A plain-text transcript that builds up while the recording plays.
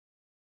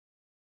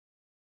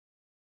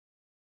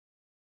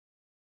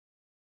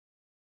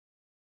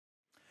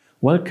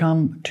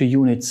Welcome to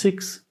Unit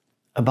 6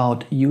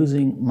 about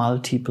using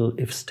multiple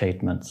if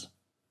statements.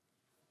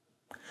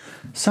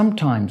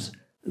 Sometimes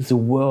the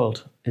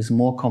world is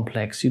more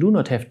complex. You do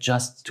not have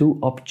just two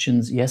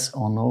options, yes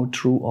or no,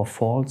 true or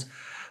false,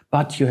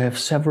 but you have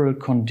several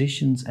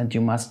conditions and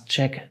you must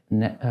check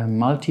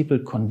multiple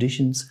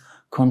conditions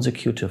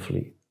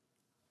consecutively.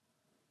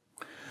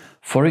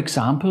 For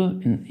example,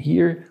 in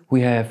here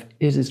we have,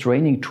 it is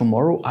raining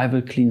tomorrow, I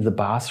will clean the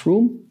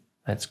bathroom.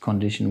 That's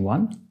condition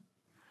 1.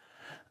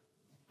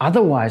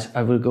 Otherwise,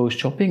 I will go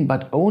shopping,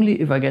 but only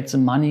if I get the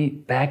money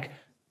back,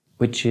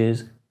 which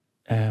is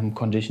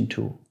condition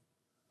 2.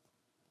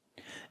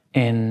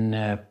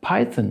 In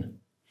Python,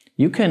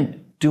 you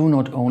can do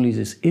not only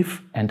this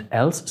if and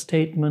else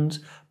statements,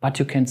 but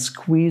you can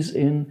squeeze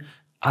in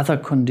other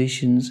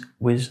conditions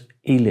with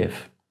elif.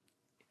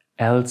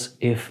 Else,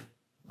 if,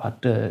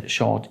 but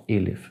short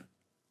elif.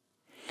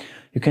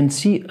 You can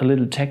see a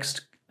little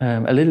text,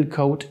 a little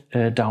code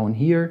down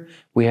here.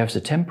 We have the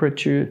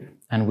temperature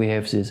and we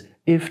have this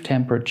if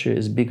temperature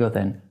is bigger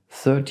than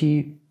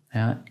 30,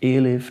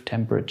 elif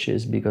temperature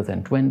is bigger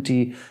than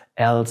 20,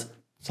 else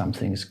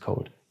something is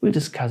cold. We'll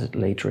discuss it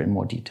later in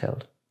more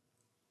detail.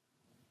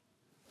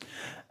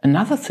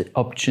 Another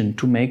option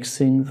to make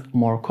things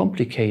more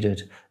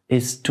complicated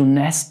is to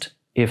nest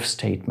if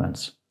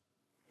statements.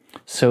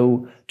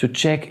 So to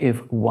check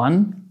if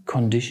one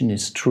condition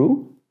is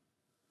true,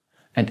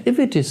 and if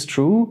it is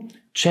true,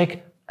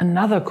 check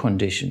another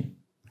condition,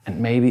 and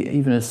maybe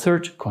even a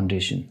third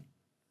condition.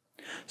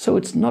 So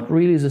it's not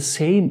really the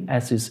same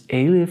as this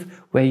elif,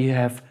 where you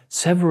have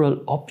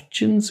several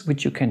options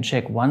which you can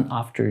check one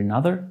after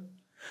another,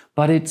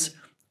 but it's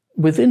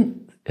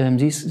within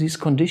these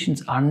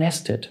conditions are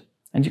nested.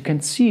 And you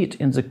can see it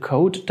in the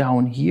code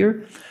down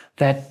here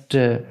that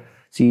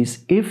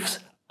these ifs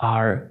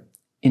are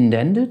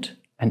indented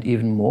and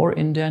even more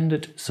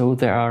indented, so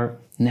they are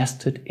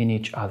nested in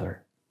each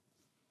other.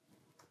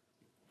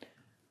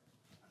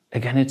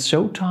 Again, it's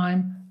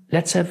showtime.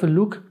 Let's have a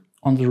look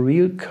on the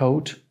real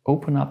code.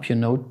 Open up your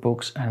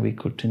notebooks and we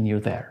continue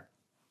there.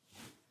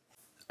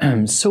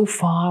 So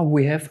far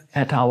we have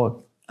at our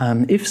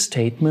if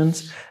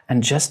statements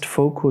and just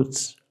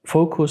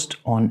focused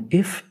on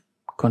if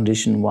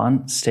condition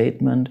 1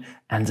 statement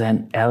and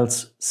then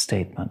else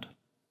statement.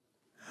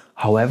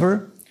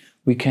 However,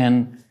 we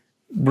can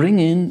bring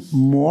in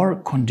more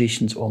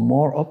conditions or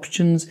more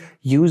options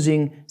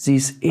using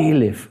this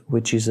elif,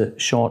 which is a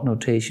short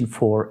notation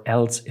for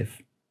else if.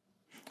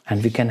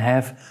 And we can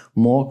have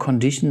more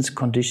conditions,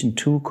 condition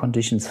 2,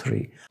 condition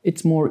 3.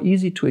 It's more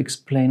easy to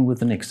explain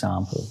with an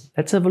example.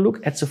 Let's have a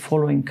look at the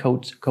following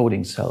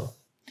coding cell.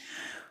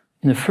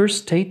 In the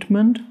first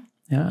statement,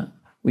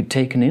 we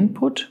take an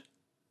input,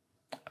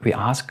 we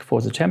ask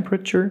for the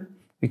temperature,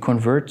 we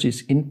convert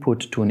this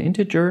input to an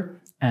integer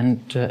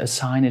and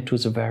assign it to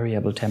the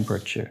variable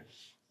temperature.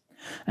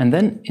 And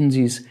then in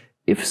these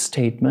if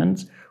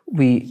statements,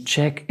 we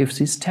check if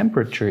this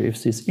temperature,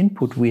 if this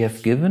input we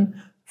have given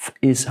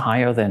is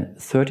higher than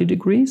 30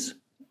 degrees,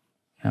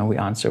 and we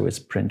answer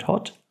with print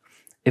hot.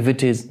 If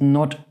it is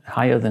not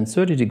higher than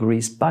 30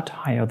 degrees, but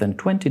higher than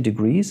 20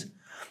 degrees,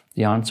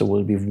 the answer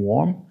will be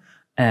warm.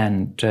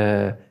 And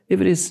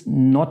if it is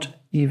not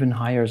even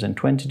higher than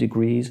 20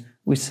 degrees,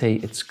 we say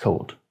it's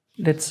cold.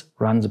 Let's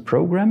run the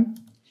program.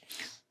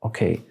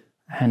 Okay,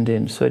 hand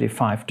in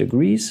 35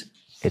 degrees,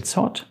 it's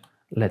hot.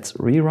 Let's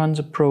rerun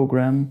the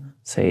program,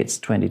 say it's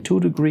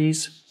 22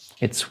 degrees,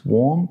 it's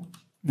warm.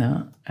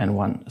 And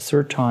one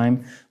third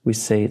time we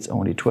say it's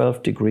only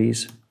 12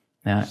 degrees,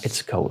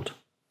 it's cold.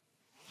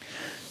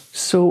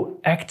 So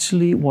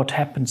actually what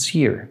happens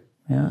here,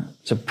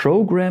 the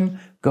program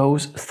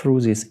goes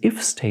through these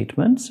if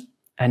statements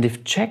and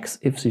it checks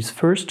if this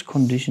first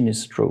condition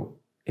is true.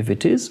 If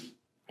it is,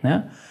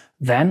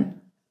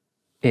 then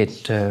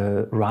it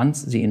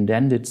runs the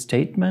indented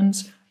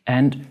statements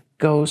and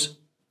goes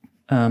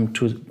to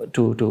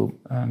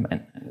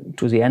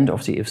the end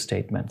of the if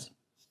statements.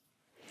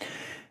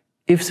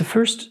 If the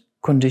first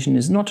condition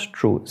is not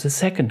true, the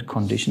second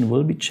condition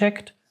will be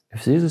checked.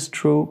 If this is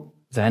true,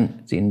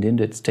 then the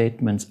indented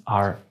statements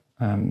are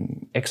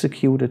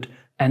executed,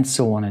 and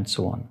so on and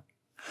so on.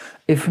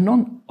 If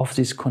none of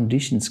these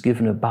conditions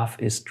given above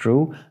is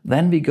true,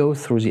 then we go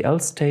through the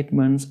else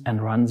statements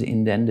and run the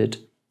indented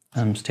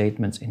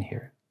statements in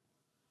here.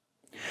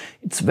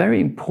 It's very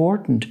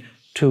important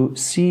to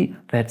see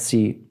that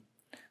the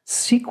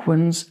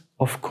sequence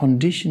of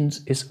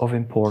conditions is of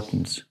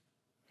importance.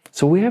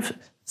 So we have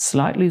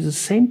slightly the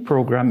same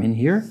program in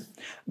here,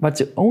 but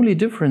the only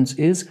difference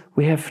is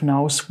we have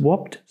now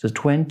swapped the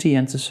 20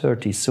 and the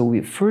 30. So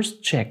we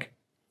first check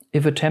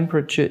if a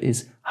temperature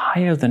is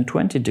higher than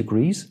 20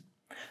 degrees,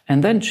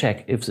 and then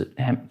check if the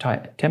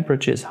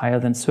temperature is higher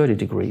than 30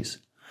 degrees.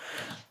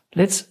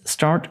 Let's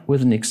start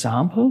with an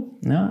example.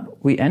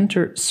 We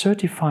enter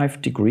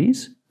 35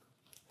 degrees.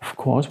 Of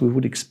course, we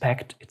would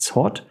expect it's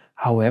hot.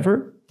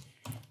 However,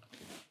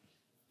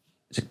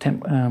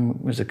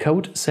 the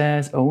code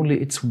says only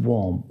it's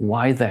warm.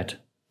 Why that?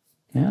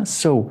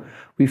 So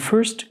we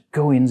first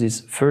go in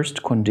this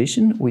first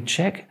condition. We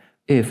check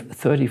if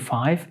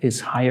 35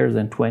 is higher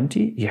than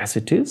 20, yes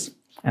it is,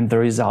 and the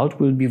result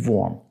will be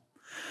warm.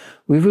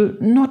 We will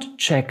not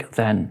check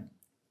then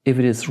if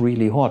it is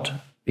really hot,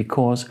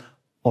 because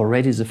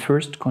already the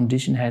first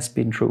condition has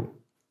been true.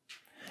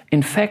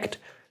 In fact,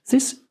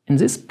 in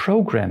this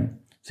program,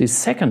 the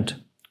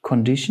second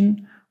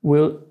condition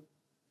will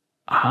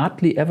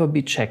hardly ever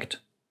be checked.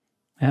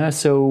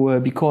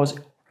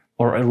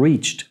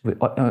 Reached,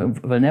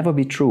 will never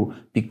be true,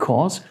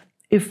 because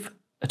if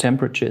a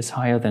temperature is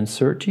higher than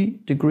 30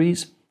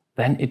 degrees,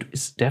 then it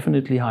is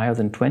definitely higher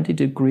than 20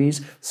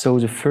 degrees, so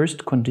the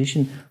first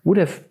condition would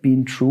have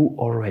been true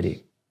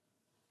already.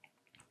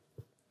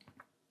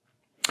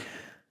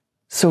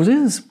 So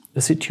this is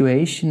a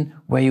situation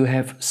where you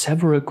have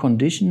several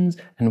conditions,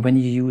 and when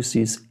you use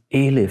this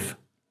elif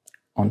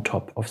on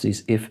top of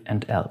this if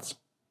and else.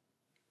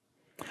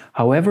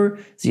 However,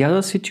 the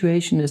other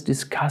situation is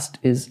discussed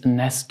is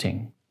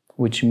nesting,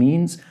 which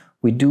means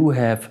we do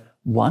have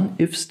one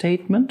if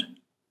statement,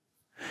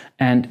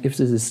 and if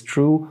this is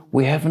true,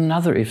 we have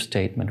another if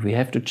statement. We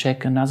have to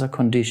check another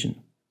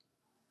condition.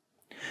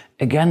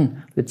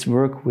 Again, let's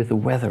work with the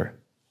weather.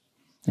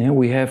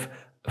 We have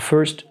a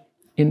first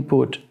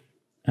input,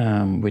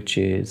 which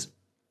is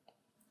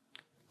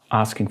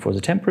asking for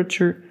the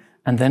temperature,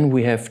 and then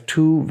we have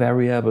two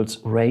variables,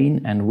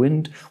 rain and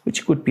wind,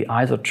 which could be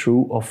either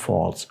true or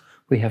false.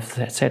 We have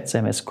set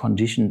them as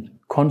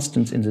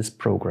constants in this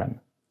program.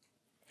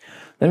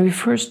 Then we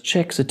first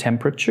check the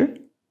temperature.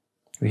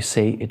 We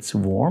say it's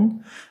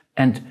warm,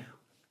 and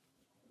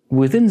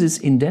within this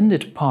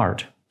indented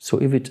part, so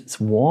if it's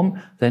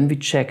warm, then we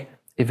check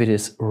if it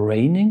is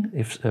raining,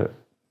 if the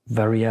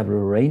variable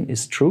rain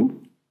is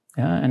true,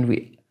 and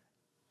we,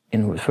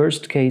 in the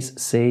first case,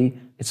 say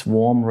it's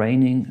warm,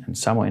 raining, and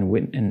somewhere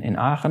in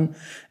Aachen,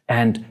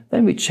 and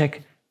then we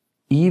check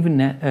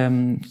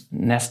even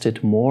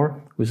nested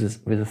more with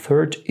a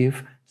third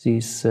if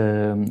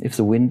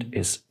the wind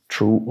is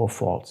true or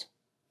false.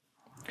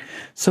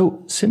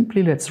 So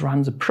simply let's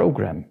run the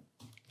program.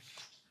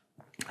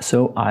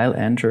 So I'll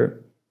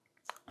enter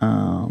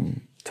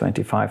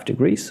 25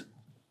 degrees.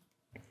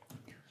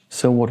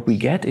 So what we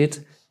get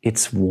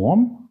it's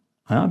warm,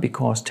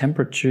 because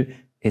temperature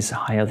is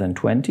higher than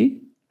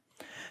 20.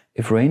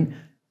 If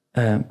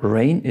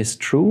rain is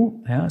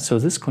true, so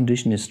this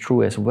condition is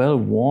true as well,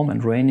 warm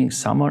and raining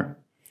summer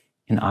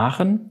in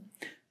Aachen.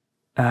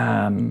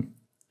 And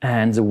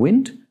the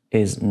wind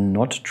is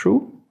not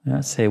true.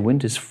 Say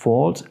wind is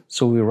false,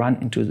 so we run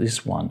into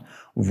this one.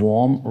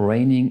 Warm,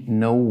 raining,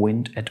 no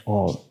wind at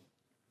all.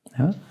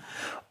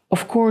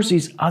 Of course,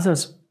 these other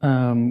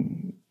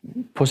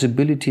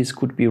possibilities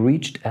could be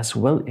reached as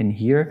well in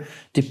here,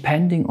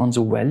 depending on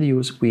the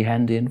values we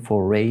hand in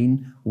for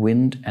rain,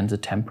 wind, and the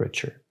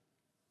temperature.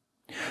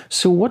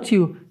 So what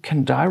you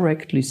can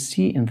directly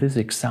see in this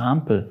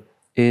example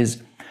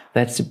is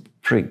that the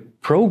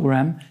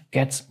program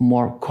gets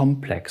more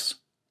complex.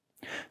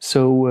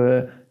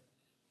 So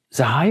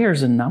the higher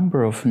the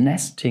number of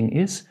nesting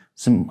is,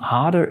 the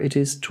harder it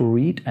is to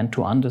read and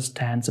to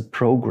understand the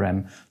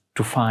program,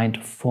 to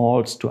find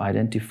faults, to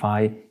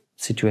identify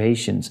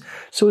situations.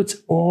 So it's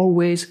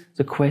always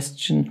the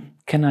question,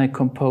 can I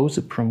compose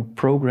a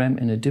program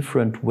in a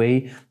different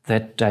way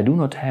that I do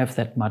not have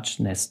that much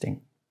nesting?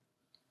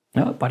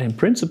 No, but in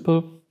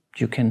principle,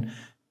 you can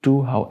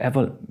do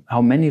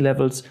how many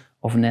levels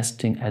of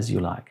nesting as you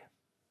like.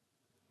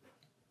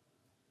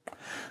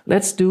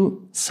 Let's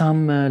do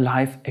some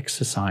live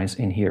exercise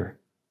in here.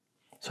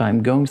 So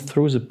I'm going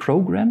through the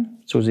program,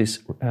 so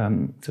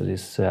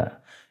this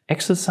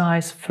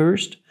exercise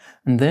first,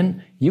 and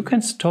then you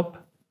can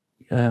stop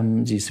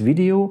this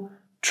video,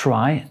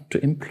 try to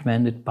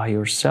implement it by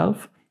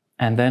yourself,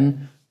 and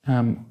then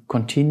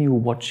continue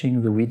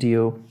watching the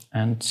video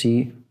and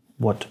see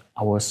what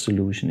our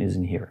solution is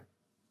in here.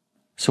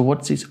 So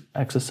what's this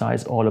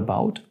exercise all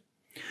about?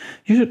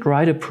 You should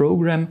write a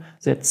program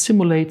that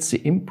simulates the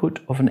input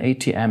of an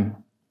ATM.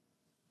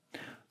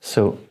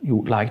 So you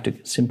would like to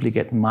simply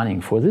get money.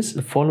 For this,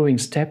 the following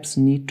steps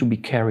need to be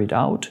carried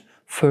out.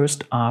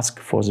 First, ask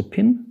for the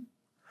PIN.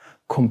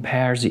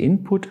 Compare the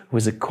input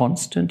with a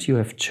constant you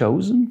have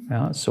chosen.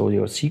 So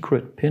your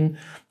secret PIN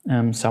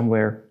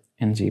somewhere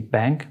in the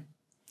bank.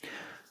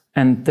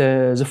 And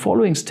the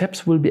following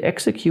steps will be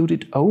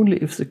executed only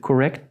if the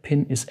correct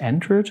PIN is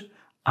entered.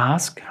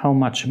 Ask how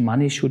much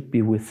money should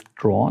be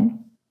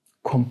withdrawn.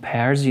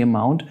 Compare the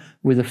amount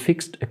with a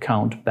fixed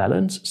account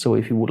balance. So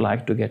if you would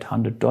like to get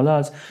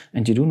 $100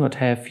 and you do not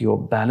have your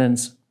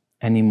balance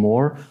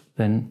anymore,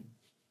 then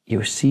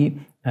you see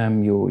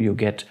you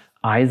get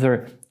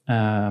either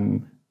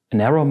an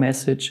error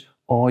message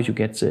or you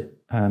get the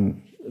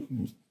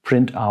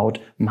print out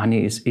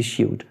money is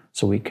issued.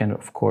 So we can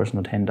of course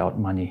not hand out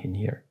money in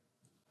here.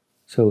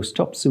 So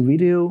stop the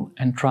video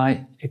and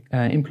try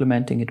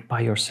implementing it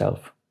by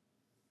yourself.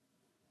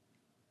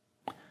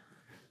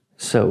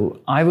 So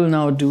I will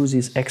now do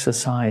this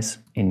exercise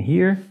in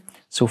here.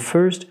 So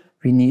first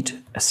we need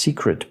a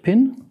secret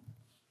PIN.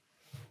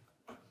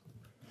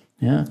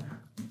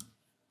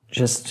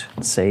 Just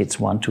say it's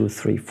 1, 2,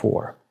 3,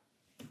 4.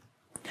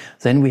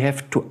 Then we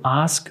have to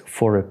ask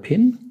for a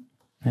PIN.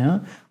 Yeah,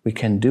 we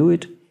can do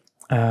it.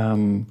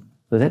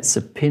 That's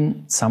a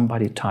PIN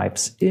somebody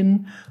types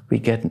in. We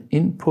get an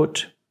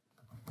input.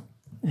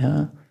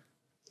 Yeah.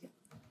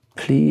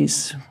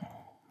 Please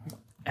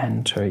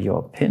enter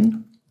your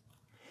PIN.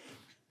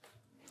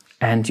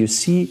 And you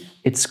see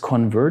it's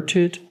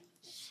converted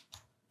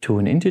to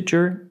an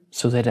integer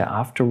so that I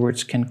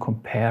afterwards can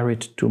compare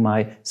it to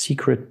my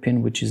secret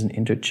PIN, which is an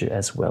integer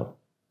as well.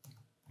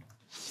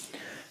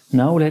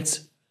 Now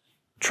let's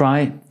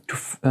try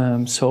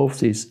to solve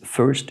this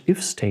first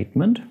if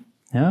statement.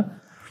 Yeah?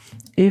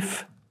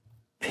 If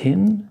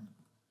PIN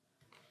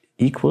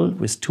equal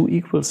with two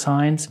equal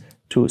signs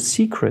to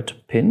secret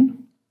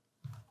PIN,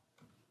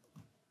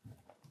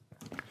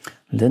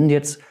 then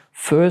let's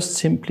first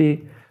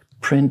simply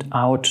print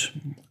out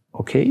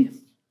OK.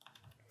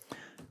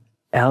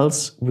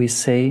 Else we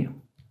say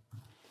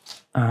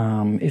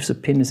if the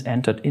PIN is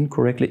entered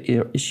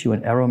incorrectly, issue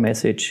an error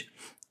message,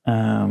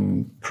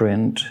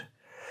 print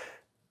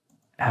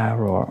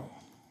error.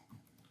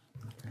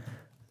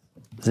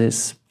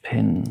 This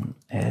PIN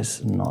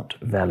is not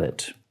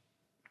valid.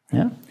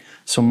 Yeah?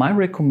 So my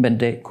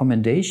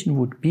recommendation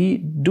would be,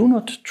 do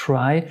not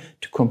try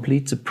to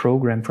complete the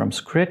program from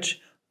scratch.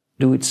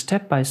 Do it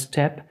step by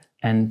step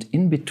and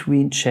in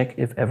between check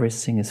if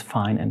everything is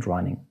fine and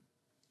running.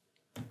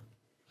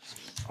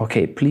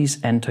 Okay, please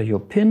enter your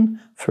PIN.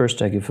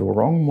 First I give a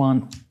wrong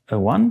one, a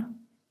 1.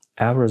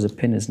 Error, the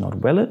PIN is not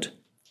valid.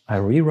 I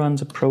rerun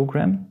the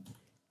program.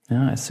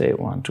 Yeah, I say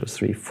 1, 2,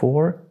 3,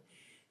 4.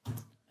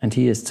 And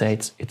here it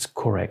states it's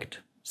correct.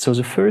 So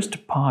the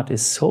first part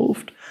is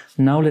solved.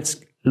 Now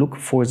let's look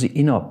for the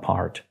inner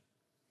part.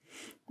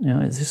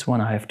 Yeah, this one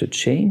I have to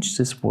change.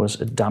 This was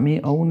a dummy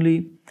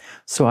only.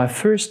 So I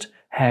first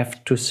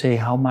have to say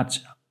how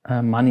much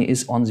money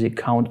is on the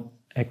account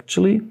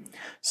actually.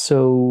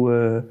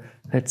 So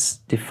let's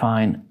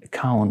define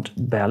account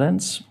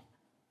balance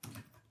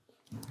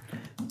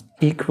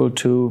equal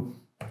to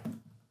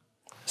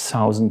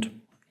 1,000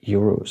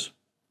 euros.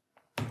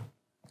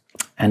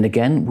 And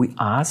again, we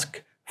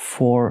ask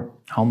for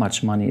how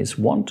much money is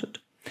wanted.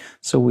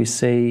 So we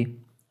say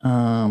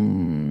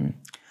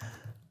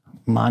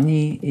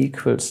money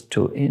equals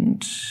to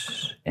int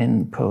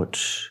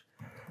input.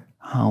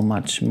 How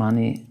much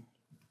money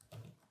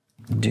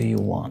do you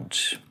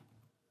want?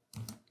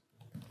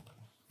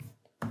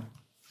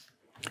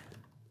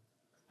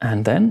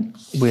 And then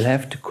we'll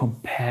have to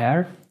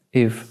compare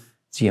if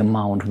the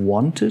amount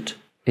wanted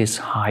is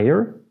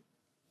higher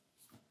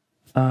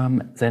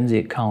than the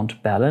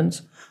account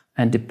balance.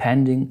 And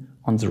depending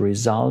on the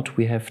result,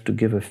 we have to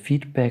give a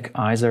feedback,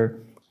 either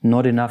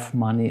not enough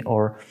money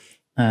or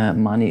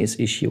money is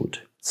issued.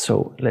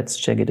 So let's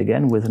check it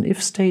again with an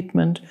if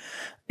statement.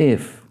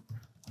 If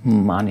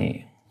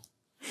money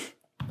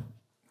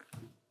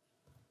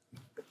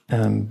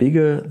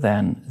bigger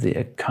than the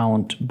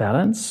account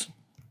balance,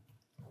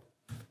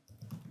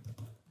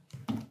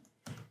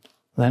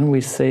 then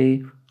we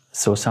say,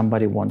 so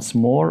somebody wants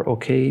more,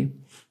 okay,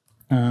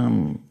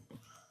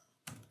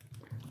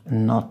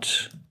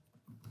 not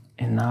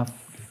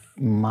enough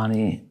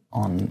money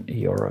on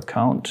your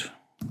account.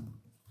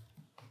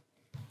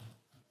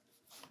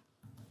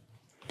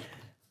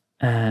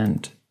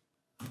 And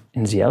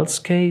in the else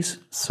case,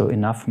 so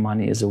enough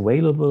money is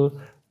available,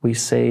 we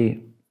say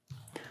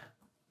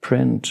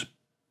print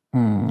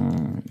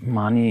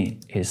money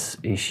is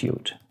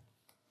issued.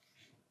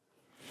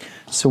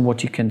 So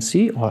what you can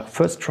see, or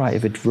first try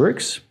if it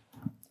works.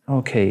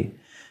 Okay,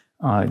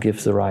 I'll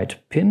give the right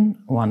PIN,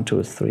 1,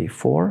 2, 3,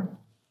 4.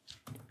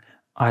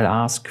 I'll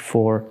ask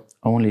for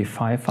only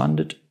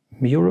 500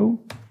 euro,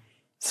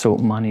 so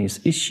money is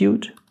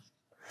issued.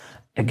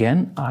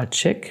 Again, I'll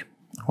check,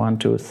 1,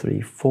 2,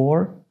 3,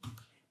 4.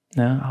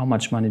 How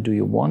much money do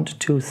you want?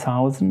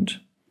 2,000.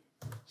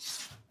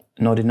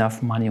 Not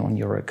enough money on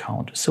your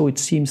account. So it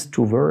seems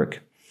to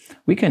work.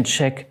 We can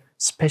check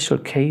special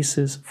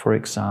cases, for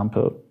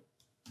example,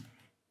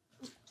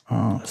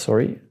 1,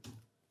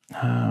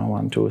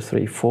 2,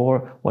 3,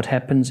 4. What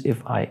happens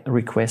if I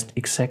request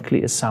exactly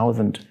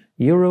 1,000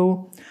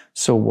 euro?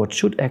 So what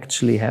should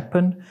actually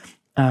happen?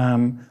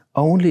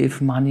 Only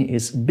if money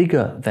is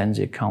bigger than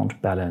the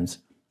account balance,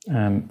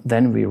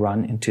 then we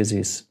run into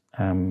this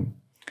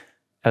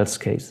else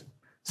case.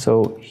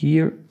 So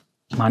here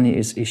money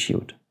is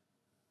issued.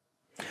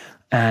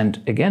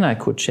 And again, I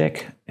could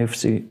check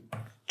if the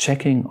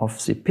checking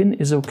of the PIN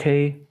is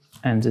okay,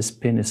 and this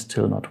PIN is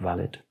still not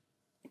valid.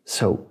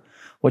 So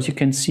what you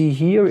can see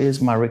here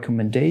is my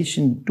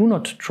recommendation. Do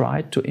not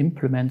try to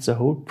implement the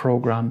whole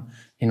program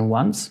in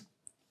once.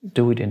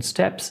 Do it in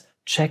steps.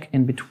 Check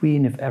in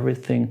between if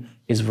everything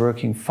is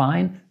working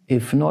fine.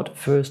 If not,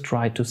 first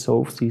try to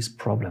solve these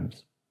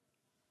problems.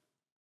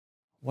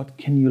 What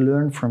can you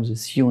learn from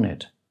this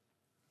unit?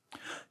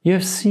 You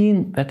have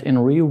seen that in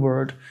real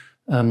world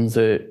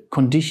the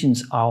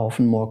conditions are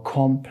often more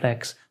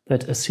complex,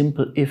 that a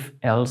simple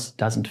if-else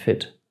doesn't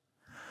fit.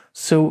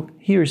 So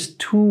here's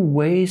 2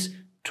 ways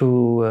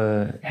to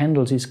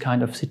handle these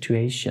kind of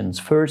situations.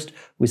 First,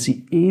 with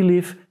the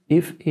elif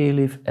if,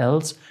 elif,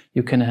 else,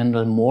 you can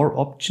handle more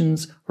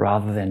options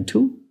rather than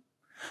two.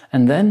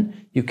 And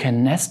then you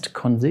can nest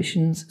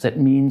conditions. That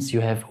means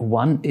you have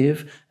one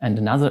if and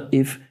another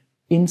if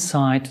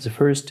inside the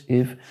first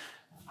if.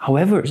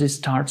 However, this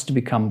starts to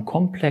become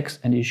complex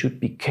and you should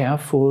be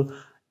careful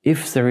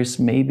if there is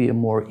maybe a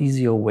more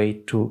easier way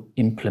to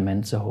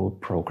implement the whole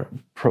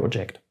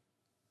project.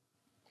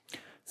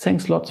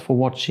 Thanks lots for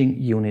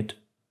watching Unit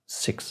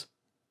 6.